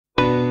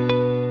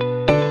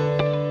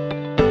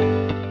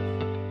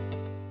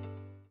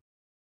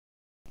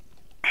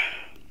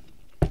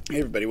Hey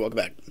everybody, welcome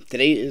back.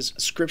 Today is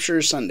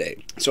Scripture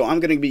Sunday, so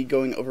I'm going to be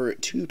going over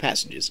two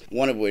passages,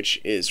 one of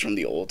which is from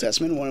the Old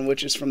Testament, one of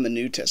which is from the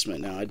New Testament.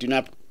 Now, I do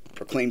not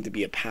proclaim to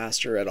be a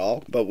pastor at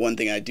all, but one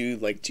thing I do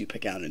like to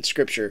pick out in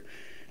Scripture,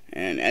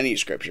 and any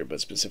Scripture, but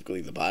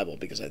specifically the Bible,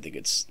 because I think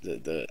it's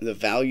the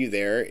value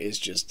there is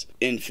just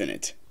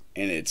infinite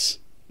in its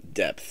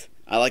depth.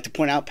 I like to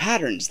point out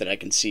patterns that I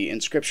can see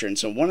in Scripture, and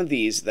so one of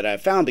these that I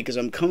found, because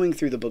I'm coming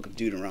through the book of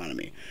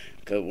Deuteronomy.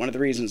 One of the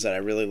reasons that I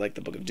really like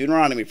the book of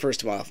Deuteronomy,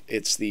 first of all,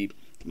 it's the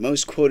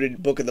most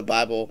quoted book of the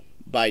Bible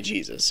by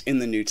Jesus in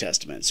the New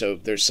Testament. So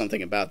there's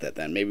something about that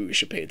then. Maybe we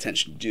should pay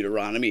attention to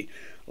Deuteronomy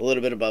a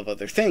little bit above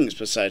other things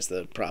besides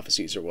the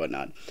prophecies or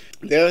whatnot.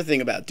 The other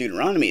thing about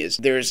Deuteronomy is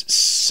there's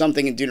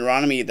something in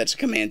Deuteronomy that's a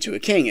command to a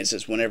king. It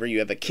says, whenever you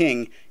have a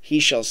king,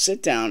 he shall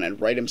sit down and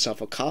write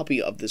himself a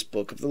copy of this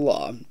book of the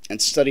law and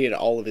study it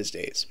all of his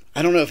days.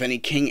 I don't know if any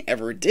king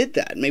ever did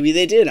that. Maybe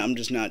they did. I'm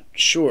just not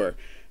sure.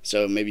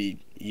 So maybe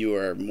you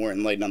are more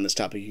enlightened on this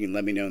topic. You can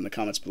let me know in the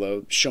comments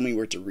below. Show me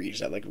where to read,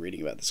 because I like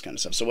reading about this kind of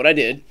stuff. So what I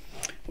did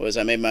was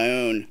I made my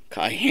own.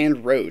 I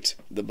hand wrote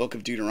the book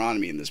of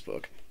Deuteronomy in this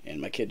book,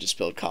 and my kid just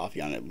spilled coffee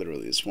on it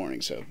literally this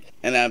morning.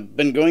 And I've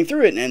been going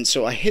through it, and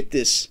so I hit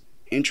this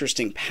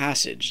interesting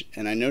passage,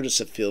 and I noticed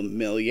a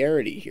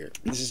familiarity here.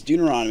 This is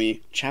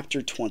Deuteronomy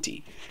chapter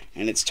 20,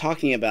 and it's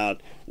talking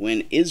about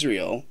when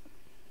Israel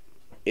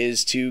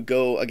is to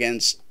go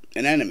against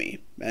an enemy,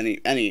 any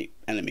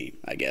enemy,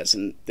 I guess,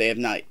 and they have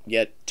not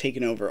yet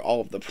taken over all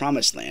of the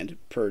promised land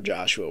per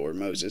Joshua or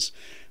Moses,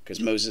 because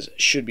Moses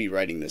should be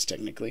writing this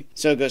technically.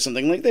 So it goes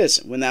something like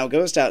this: when thou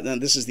goest out, now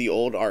this is the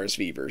old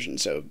RSV version,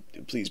 so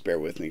please bear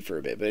with me for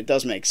a bit, but it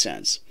does make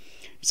sense.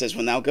 It says,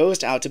 when thou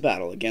goest out to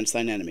battle against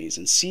thine enemies,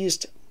 and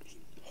seest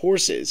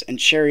horses and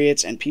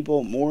chariots and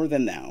people more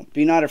than thou,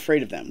 be not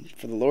afraid of them,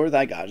 for the Lord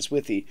thy God is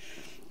with thee,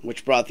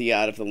 which brought thee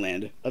out of the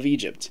land of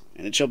Egypt.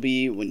 And it shall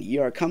be, when ye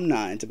are come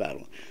nigh unto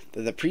battle,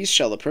 that the priest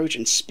shall approach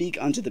and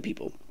speak unto the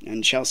people,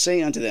 and shall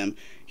say unto them,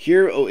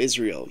 Hear, O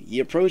Israel, ye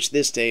approach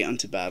this day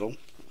unto battle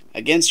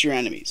against your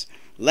enemies.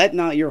 Let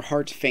not your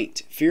heart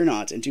faint, fear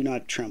not, and do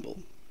not tremble,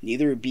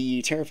 neither be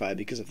ye terrified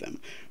because of them.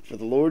 For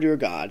the Lord your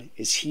God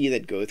is he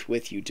that goeth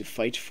with you to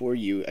fight for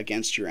you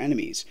against your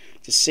enemies,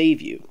 to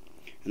save you.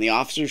 And the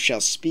officers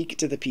shall speak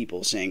to the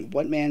people, saying,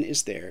 What man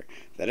is there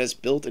that has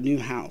built a new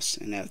house,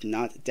 and hath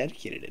not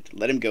dedicated it?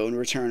 Let him go and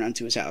return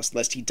unto his house,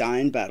 lest he die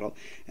in battle,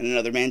 and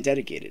another man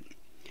dedicate it.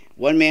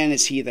 What man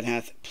is he that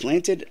hath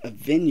planted a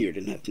vineyard,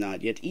 and hath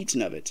not yet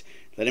eaten of it?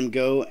 Let him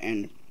go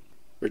and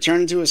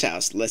return unto his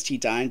house, lest he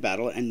die in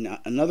battle, and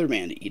another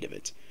man eat of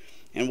it.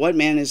 And what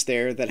man is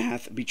there that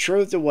hath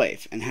betrothed a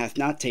wife, and hath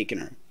not taken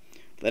her?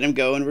 Let him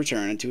go and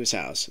return unto his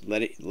house,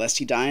 lest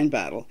he die in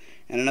battle,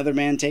 and another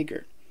man take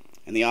her.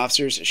 And the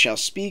officers shall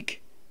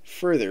speak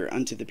further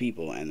unto the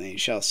people, and they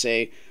shall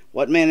say,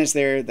 What man is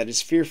there that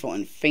is fearful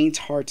and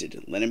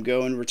faint-hearted? Let him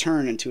go and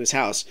return unto his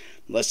house,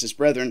 lest his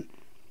brethren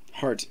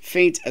heart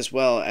faint as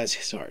well as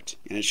his heart.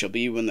 And it shall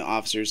be, when the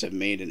officers have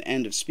made an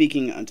end of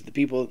speaking unto the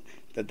people,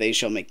 that they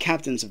shall make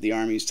captains of the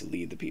armies to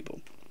lead the people.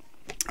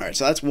 Alright,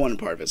 so that's one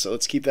part of it, so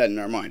let's keep that in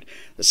our mind.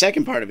 The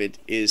second part of it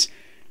is,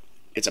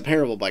 it's a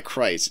parable by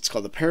Christ. It's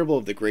called the parable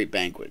of the great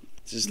banquet.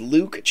 This is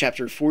Luke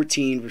chapter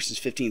 14, verses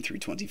 15 through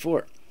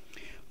 24.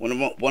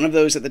 One of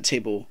those at the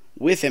table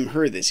with him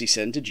heard this. He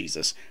said unto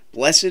Jesus,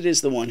 Blessed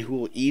is the one who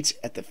will eat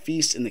at the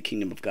feast in the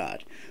kingdom of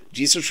God.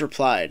 Jesus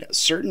replied, A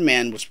certain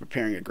man was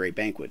preparing a great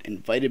banquet, and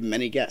invited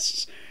many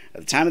guests. At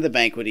the time of the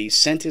banquet he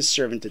sent his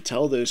servant to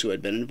tell those who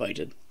had been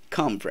invited,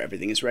 Come, for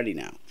everything is ready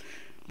now.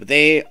 But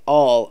they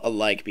all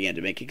alike began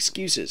to make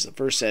excuses. The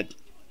first said,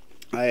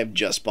 I have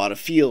just bought a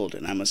field,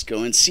 and I must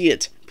go and see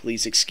it.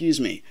 Please excuse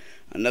me.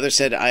 Another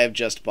said, I have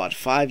just bought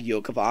 5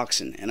 yoke of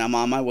oxen, and I'm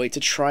on my way to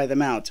try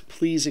them out.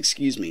 Please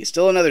excuse me.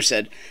 Still another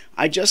said,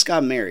 I just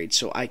got married,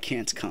 so I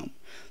can't come.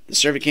 The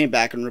servant came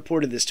back and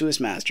reported this to his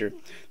master.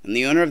 Then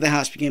the owner of the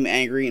house became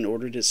angry and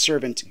ordered his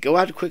servant, Go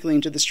out quickly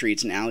into the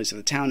streets and alleys of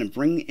the town, and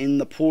bring in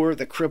the poor,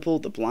 the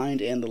crippled, the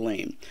blind, and the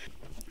lame.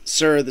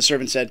 Sir, the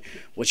servant said,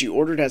 What you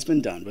ordered has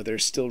been done, but there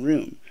is still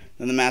room.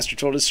 Then the master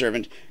told his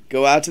servant,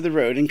 Go out to the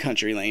road and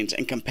country lanes,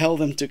 and compel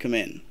them to come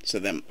in, so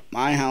that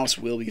my house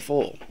will be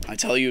full. I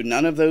tell you,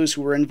 none of those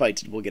who were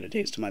invited will get a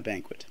taste of my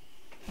banquet.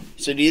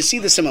 So do you see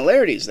the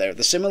similarities there?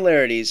 The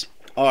similarities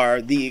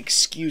are the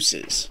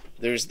excuses.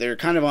 They're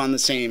kind of on the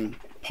same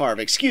par of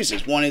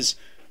excuses. One is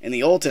in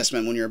the Old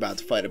Testament when you're about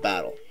to fight a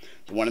battle.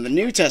 The one in the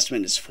New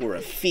Testament is for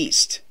a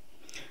feast.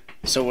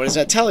 So what does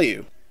that tell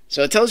you?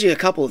 So it tells you a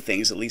couple of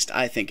things, at least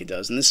I think it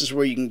does. And this is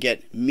where you can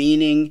get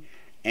meaning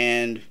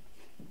and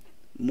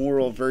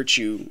moral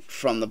virtue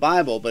from the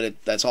Bible,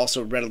 but that's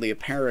also readily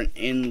apparent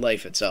in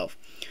life itself.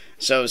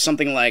 So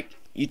something like,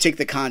 you take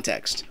the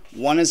context.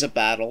 One is a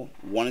battle,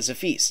 one is a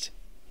feast.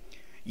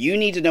 You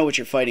need to know what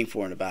you're fighting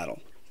for in a battle.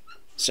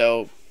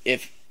 So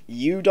if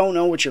you don't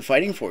know what you're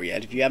fighting for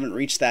yet, if you haven't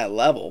reached that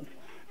level,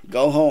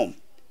 go home.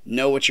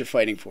 Know what you're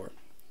fighting for.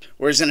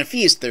 Whereas in a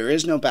feast, there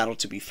is no battle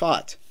to be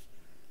fought.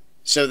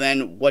 So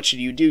then what should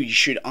you do? You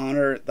should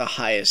honor the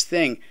highest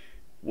thing,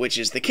 which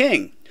is the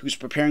king, who's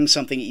preparing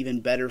something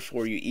even better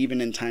for you,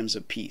 even in times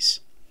of peace.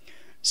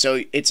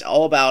 So it's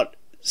all about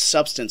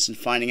substance and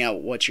finding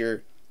out what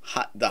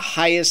the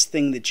highest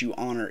thing that you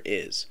honor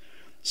is.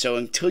 So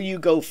until you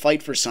go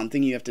fight for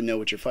something, you have to know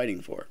what you're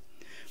fighting for.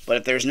 But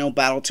if there's no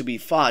battle to be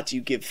fought,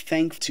 you give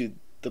thanks to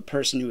the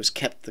person who has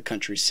kept the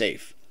country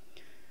safe.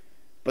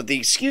 But the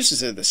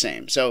excuses are the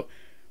same. So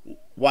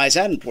why is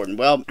that important?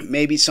 Well,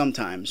 maybe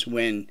sometimes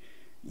when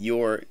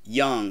you're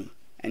young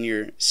and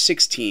you're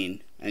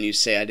 16 and you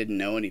say, I didn't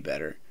know any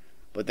better,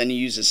 but then you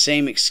use the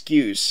same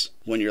excuse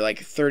when you're like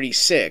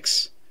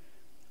 36,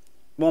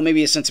 well,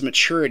 maybe a sense of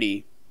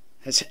maturity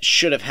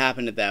should have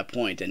happened at that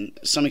point, and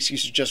some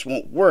excuses just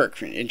won't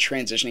work in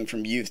transitioning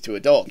from youth to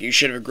adult. You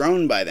should have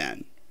grown by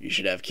then. You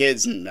should have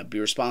kids and be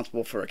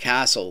responsible for a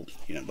castle,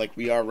 like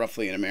we are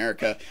roughly in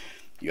America.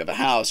 You have a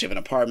house, you have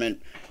an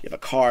apartment, you have a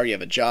car, you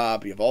have a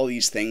job, you have all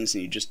these things,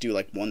 and you just do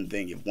like one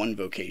thing, you have one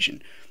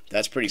vocation.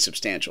 That's pretty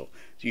substantial.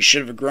 You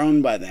should have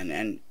grown by then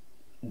and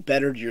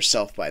bettered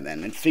yourself by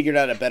then and figured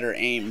out a better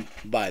aim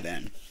by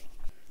then.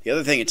 The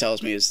other thing it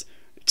tells me is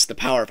it's the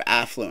power of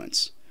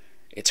affluence.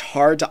 It's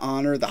hard to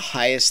honor the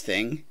highest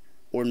thing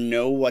or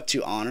know what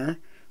to honor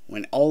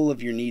when all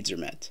of your needs are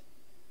met.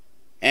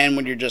 And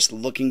when you're just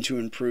looking to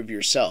improve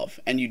yourself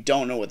and you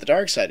don't know what the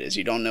dark side is,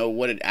 you don't know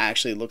what it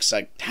actually looks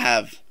like to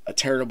have a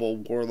terrible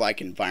warlike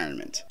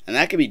environment. And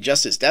that can be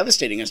just as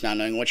devastating as not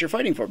knowing what you're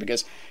fighting for,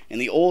 because in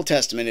the Old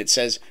Testament it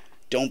says,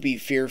 don't be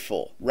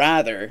fearful.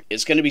 Rather,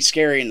 it's going to be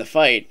scary in the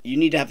fight. You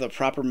need to have the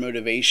proper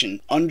motivation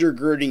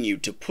undergirding you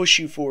to push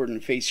you forward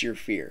and face your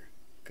fear,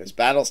 because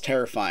battle's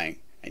terrifying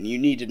and you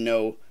need to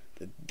know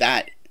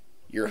that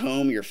your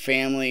home, your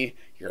family,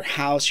 your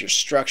house, your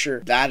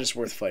structure, that is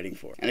worth fighting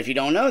for. And if you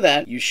don't know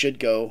that, you should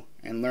go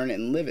and learn it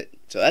and live it.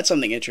 So that's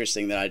something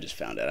interesting that I just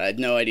found out. I had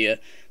no idea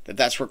that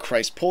that's where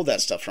Christ pulled that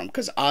stuff from,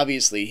 because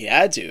obviously he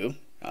had to.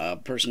 A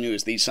person who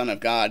is the Son of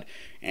God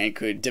and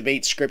could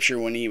debate Scripture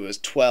when he was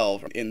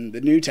 12 in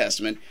the New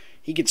Testament,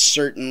 he could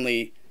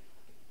certainly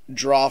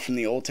draw from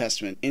the Old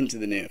Testament into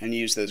the New and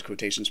use those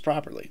quotations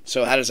properly.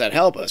 So how does that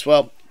help us?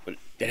 Well,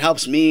 it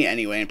helps me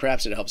anyway, and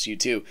perhaps it helps you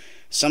too.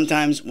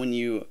 Sometimes when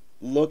you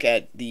look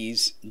at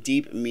these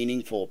deep,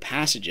 meaningful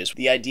passages,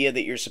 the idea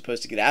that you're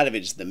supposed to get out of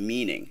it is the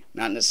meaning,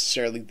 not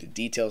necessarily the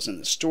details and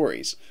the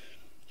stories,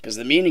 because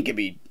the meaning can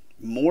be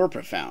more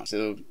profound.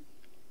 So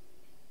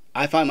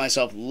I find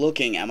myself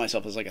looking at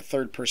myself as like a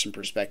third-person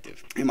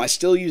perspective. Am I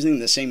still using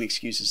the same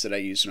excuses that I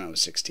used when I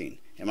was 16?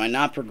 Am I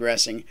not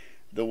progressing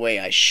the way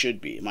I should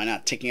be? Am I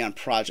not taking on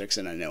projects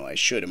that I know I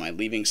should? Am I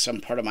leaving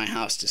some part of my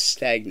house to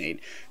stagnate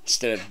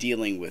instead of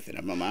dealing with it?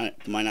 Am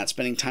I not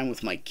spending time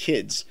with my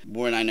kids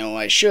when I know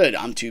I should?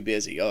 I'm too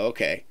busy. Oh,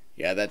 okay.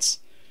 Yeah, it's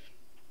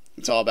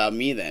all about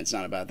me then. It's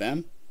not about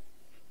them.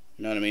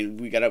 You know what I mean?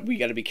 We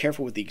gotta be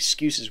careful with the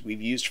excuses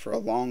we've used for a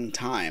long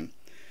time.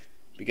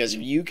 Because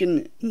if you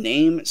can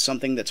name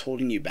something that's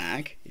holding you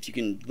back, if you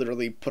can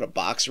literally put a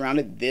box around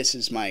it, this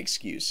is my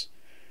excuse,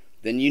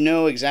 then you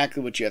know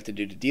exactly what you have to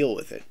do to deal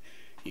with it.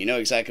 You know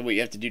exactly what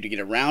you have to do to get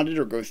around it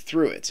or go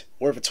through it.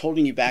 Or if it's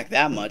holding you back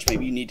that much,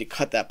 maybe you need to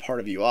cut that part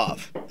of you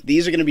off.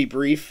 These are going to be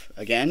brief.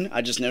 Again,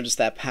 I just noticed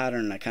that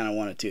pattern and I kind of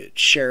wanted to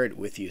share it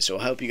with you. So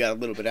I hope you got a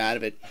little bit out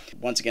of it.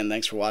 Once again,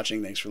 thanks for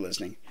watching. Thanks for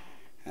listening.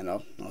 And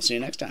I'll see you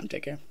next time.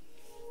 Take care.